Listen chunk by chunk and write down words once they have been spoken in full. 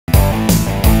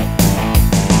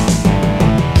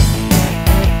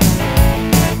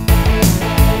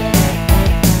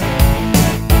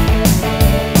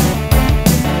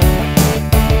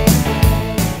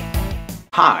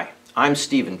Hi, I'm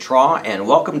Stephen Traw, and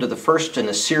welcome to the first in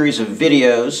a series of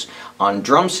videos on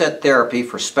drum set therapy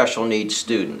for special needs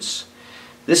students.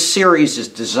 This series is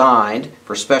designed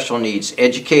for special needs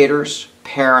educators,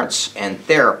 parents, and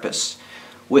therapists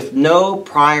with no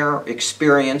prior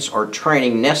experience or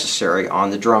training necessary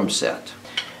on the drum set.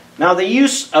 Now, the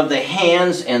use of the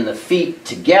hands and the feet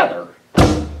together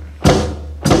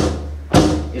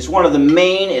is one of the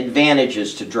main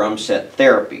advantages to drum set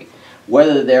therapy,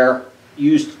 whether they're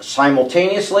used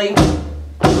simultaneously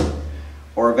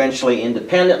or eventually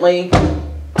independently,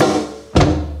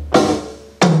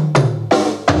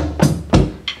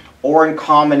 or in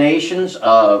combinations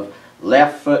of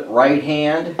left foot, right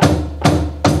hand,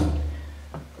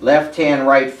 left hand,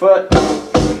 right foot,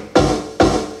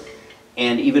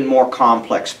 and even more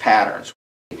complex patterns.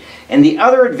 And the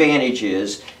other advantage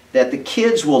is that the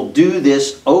kids will do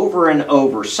this over and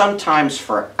over, sometimes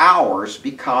for hours,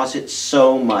 because it's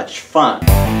so much fun.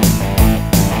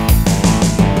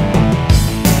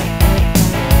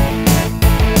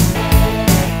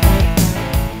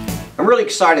 I'm really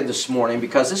excited this morning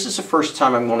because this is the first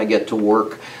time I'm going to get to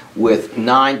work with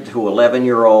 9 to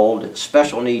 11-year-old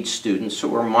special needs students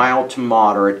who are mild to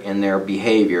moderate in their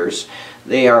behaviors.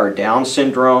 They are Down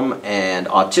syndrome and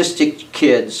autistic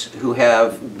kids who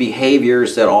have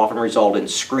behaviors that often result in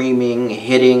screaming,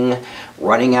 hitting,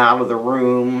 running out of the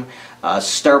room,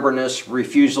 stubbornness,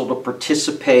 refusal to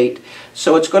participate.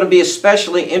 So it's going to be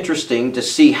especially interesting to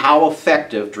see how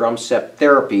effective drum set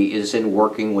therapy is in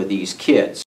working with these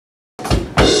kids.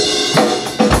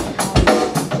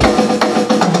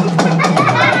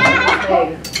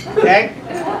 Okay,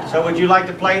 so would you like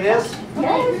to play this?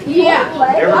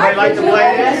 Yeah. Everybody like to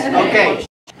play this? Okay.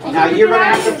 Now you're going to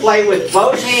have to play with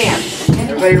both hands.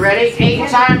 Everybody ready? 8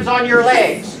 times on your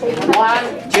legs.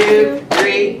 1, 2,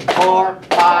 3, 4,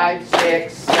 5,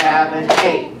 6, 7,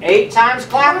 8. 8 times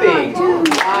clapping.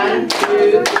 1,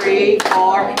 2, 3,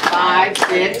 4, 5,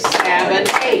 6, 7,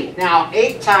 8. Now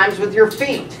 8 times with your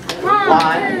feet.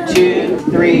 1, 2,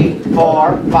 3,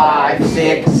 4, 5,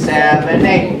 6, 7,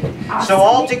 8. So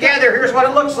all together, here's what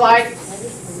it looks like.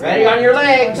 Ready on your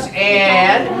legs,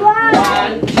 and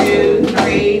 1, 2,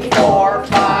 3, 4,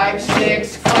 5,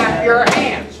 6, clap your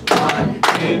hands. 1,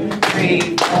 2,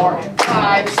 3, 4,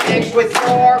 5, 6 with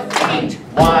your feet.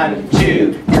 1,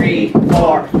 2, 3,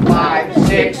 4, 5,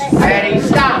 6, ready,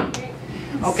 stop.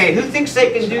 Okay, who thinks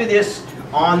they can do this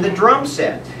on the drum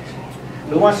set?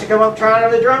 Who wants to come up try it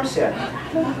on the drum set?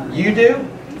 You do?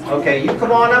 Okay, you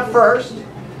come on up first.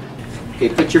 Okay,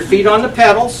 put your feet on the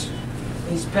pedals.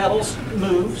 These pedals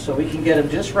move so we can get them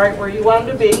just right where you want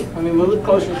them to be. Let me move it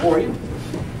closer for you.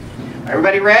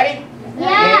 Everybody ready?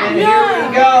 Yeah. And here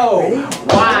we go.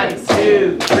 1,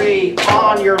 2, 3,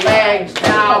 on your legs.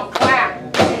 Now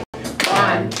clap.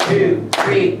 1, 2,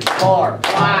 3, 4,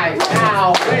 5.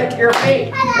 Now with your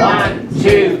feet. 1,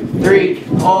 2, 3,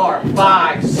 4,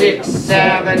 5, 6,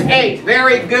 7, 8.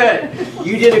 Very good.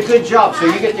 You did a good job, so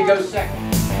you get to go second.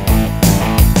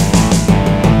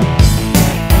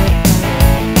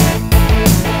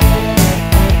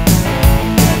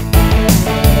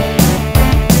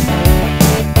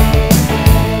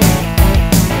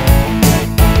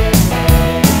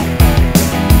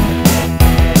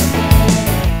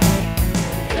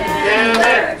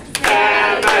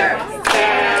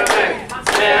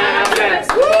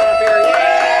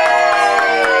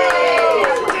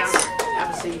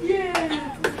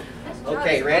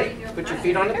 Okay, ready? Put your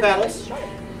feet on the pedals.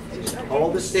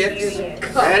 Hold the sticks.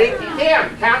 Ready?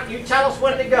 Cam, count. You tell us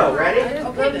when to go. Ready?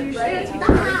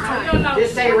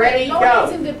 Just say ready, go.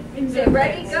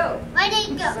 Ready, go.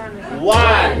 Ready, go.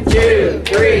 1, 2,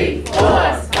 3,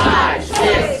 4, 5,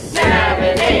 6,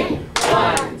 7, 8.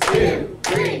 1, 2,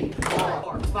 3,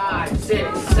 4, 5,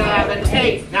 6, 7,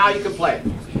 8. Now you can play.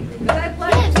 Did I play?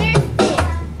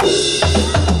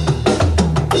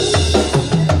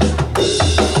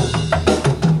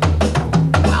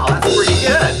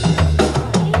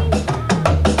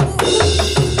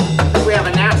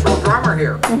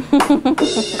 Here.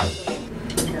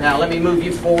 Now let me move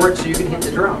you forward so you can hit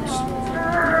the drums.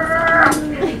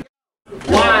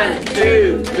 1,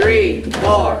 2, 3,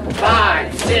 4,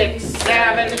 5, 6,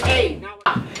 7, 8.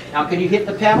 Now can you hit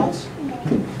the pedals?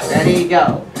 Ready,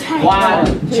 go.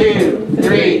 1, 2,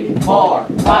 3, 4,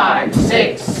 5,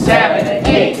 6, 7,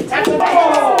 8.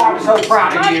 Oh, I'm so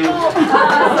proud of you.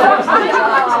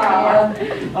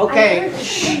 Okay.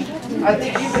 I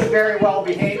think you've been very well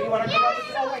behaved. You want to come up?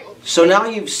 So now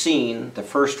you've seen the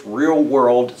first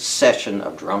real-world session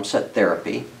of drum set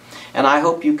therapy, and I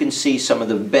hope you can see some of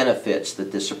the benefits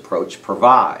that this approach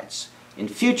provides In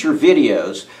future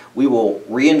videos, we will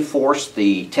reinforce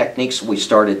the techniques we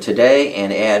started today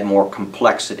and add more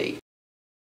complexity.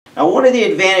 Now, one of the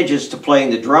advantages to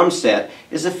playing the drum set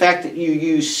is the fact that you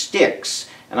use sticks,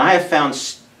 and I have found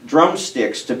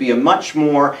drumsticks to be a much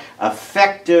more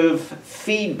effective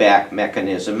feedback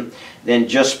mechanism than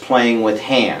just playing with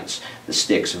hands. The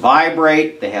sticks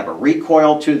vibrate, they have a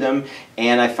recoil to them,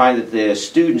 and I find that the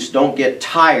students don't get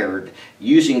tired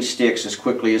using sticks as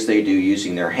quickly as they do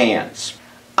using their hands.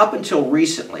 Up until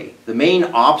recently, the main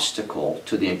obstacle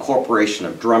to the incorporation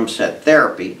of drum set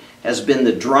therapy has been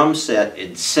the drum set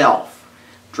itself.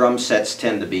 Drum sets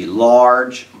tend to be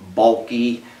large,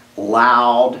 bulky,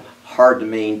 loud, hard to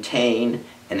maintain,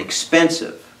 and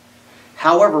expensive.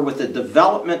 However, with the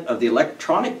development of the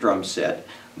electronic drum set,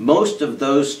 most of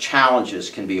those challenges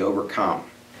can be overcome.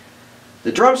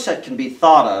 The drum set can be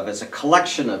thought of as a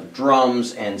collection of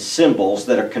drums and cymbals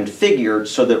that are configured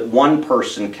so that one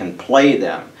person can play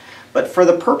them. But for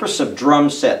the purpose of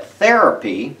drum set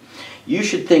therapy, you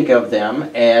should think of them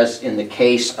as, in the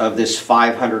case of this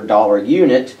 $500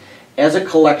 unit, as a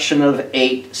collection of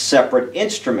 8 separate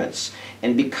instruments.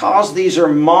 And because these are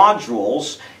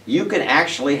modules, you can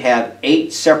actually have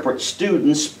 8 separate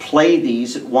students play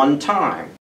these at one time.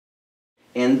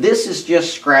 And this is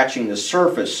just scratching the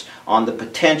surface on the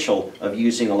potential of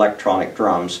using electronic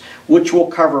drums, which we'll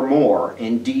cover more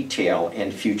in detail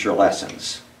in future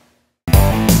lessons.